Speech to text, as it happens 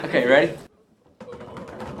Okay, ready?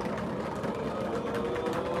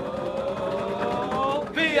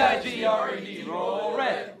 P-I-G-R-E-D, roll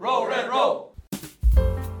red, roll red, roll.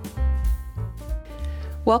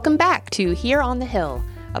 Welcome back to Here on the Hill,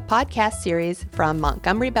 a podcast series from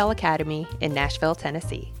Montgomery Bell Academy in Nashville,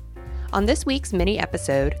 Tennessee. On this week's mini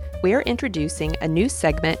episode, we are introducing a new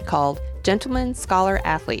segment called Gentleman Scholar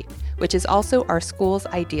Athlete, which is also our school's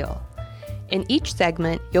ideal. In each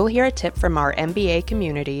segment, you'll hear a tip from our MBA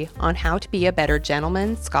community on how to be a better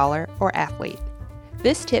gentleman, scholar, or athlete.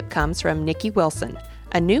 This tip comes from Nikki Wilson,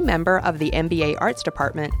 a new member of the MBA Arts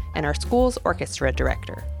Department and our school's orchestra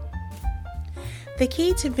director. The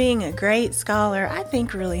key to being a great scholar, I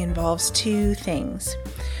think, really involves two things.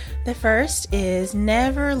 The first is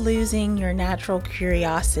never losing your natural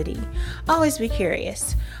curiosity. Always be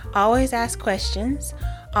curious. Always ask questions.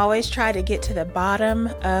 Always try to get to the bottom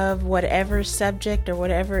of whatever subject or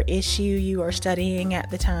whatever issue you are studying at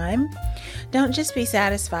the time. Don't just be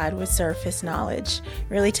satisfied with surface knowledge.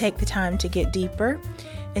 Really take the time to get deeper,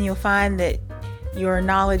 and you'll find that your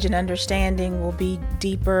knowledge and understanding will be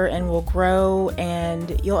deeper and will grow,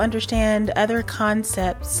 and you'll understand other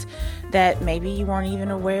concepts that maybe you weren't even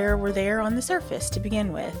aware were there on the surface to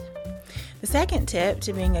begin with. The second tip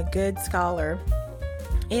to being a good scholar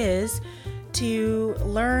is to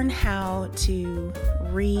learn how to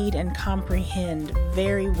read and comprehend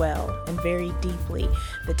very well and very deeply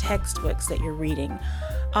the textbooks that you're reading.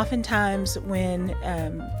 Oftentimes when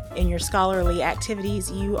in your scholarly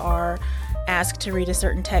activities you are asked to read a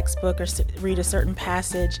certain textbook or read a certain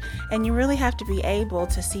passage, and you really have to be able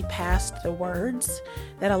to see past the words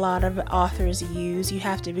that a lot of authors use. You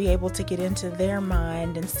have to be able to get into their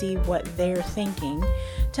mind and see what they're thinking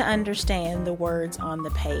to understand the words on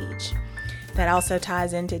the page. That also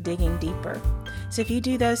ties into digging deeper. So if you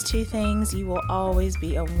do those two things, you will always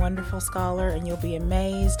be a wonderful scholar, and you'll be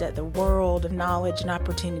amazed at the world of knowledge and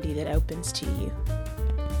opportunity that opens to you.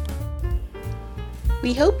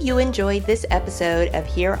 We hope you enjoyed this episode of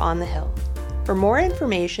Here on the Hill. For more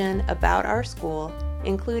information about our school,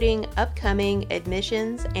 including upcoming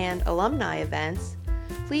admissions and alumni events,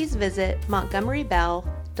 please visit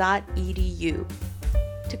montgomerybell.edu.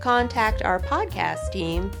 To contact our podcast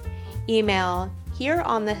team, email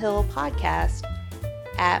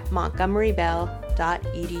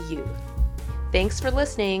hereonthehillpodcast@montgomerybell.edu. Thanks for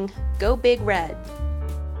listening. Go Big Red.